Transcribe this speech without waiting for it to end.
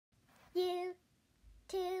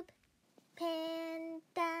tube,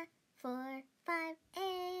 panda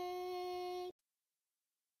 458.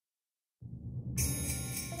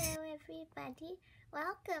 Hello everybody,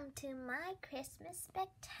 welcome to my Christmas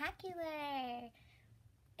spectacular.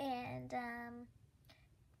 And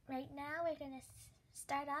right now we're gonna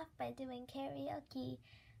start off by doing karaoke,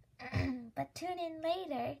 but tune in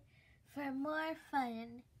later for more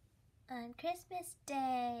fun on Christmas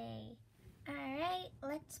Day. Alright,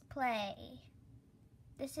 let's play.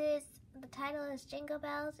 The title is Jingle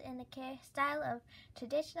Bells in the style of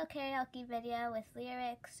traditional karaoke video with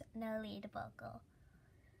lyrics, no lead vocal.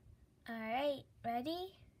 Alright,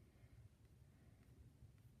 ready?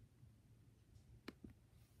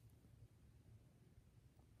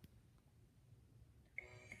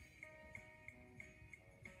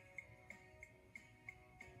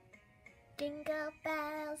 Jingle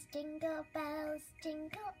bells,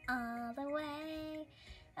 jingle all the way.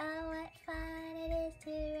 Oh, what fun it is to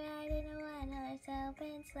ride in a one-horse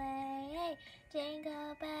open sleigh. Hey,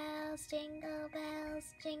 jingle bells,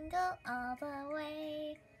 jingle all the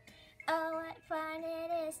way. Oh, what fun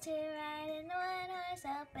it is to ride in a one-horse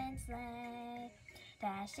open sleigh.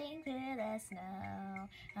 Dashing through the snow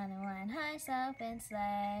on a one-horse open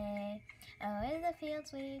sleigh. Over the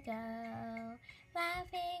fields we go,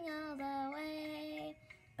 laughing all the way.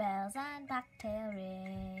 Bells on bobtail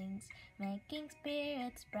rings, making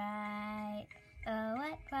spirits bright. Oh,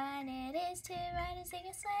 what fun it is to ride and sing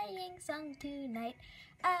a sleighing song tonight.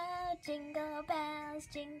 Oh, jingle bells,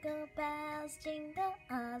 jingle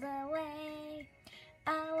all the way.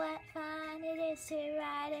 Oh, what fun it is to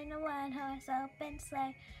ride in a one-horse open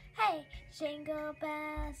sleigh. Hey, jingle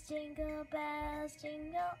bells, jingle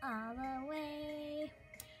all the way.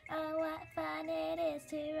 Oh, what fun it is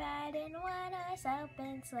to ride in a one-horse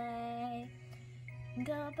open sleigh.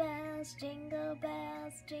 Jingle bells, jingle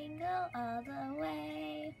all the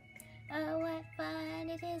way. Oh, what fun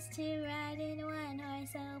it is to ride in a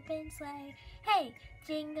one-horse open sleigh. Hey,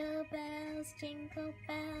 jingle bells, jingle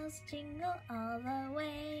all the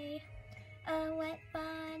way. Oh, what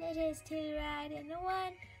fun it is to ride in a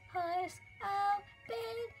one-horse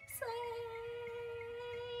open sleigh.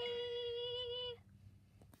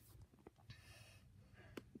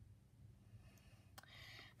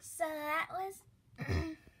 So that was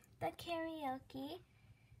the karaoke.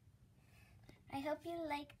 I hope you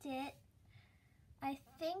liked it. I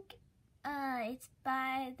think it's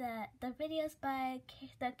by the video's by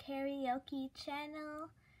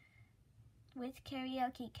TheKAREOKEchannel with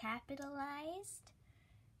karaoke capitalized.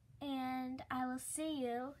 And I will see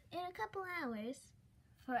you in a couple hours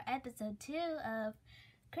for episode 2 of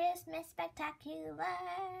Christmas Spectacular.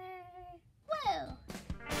 Woo!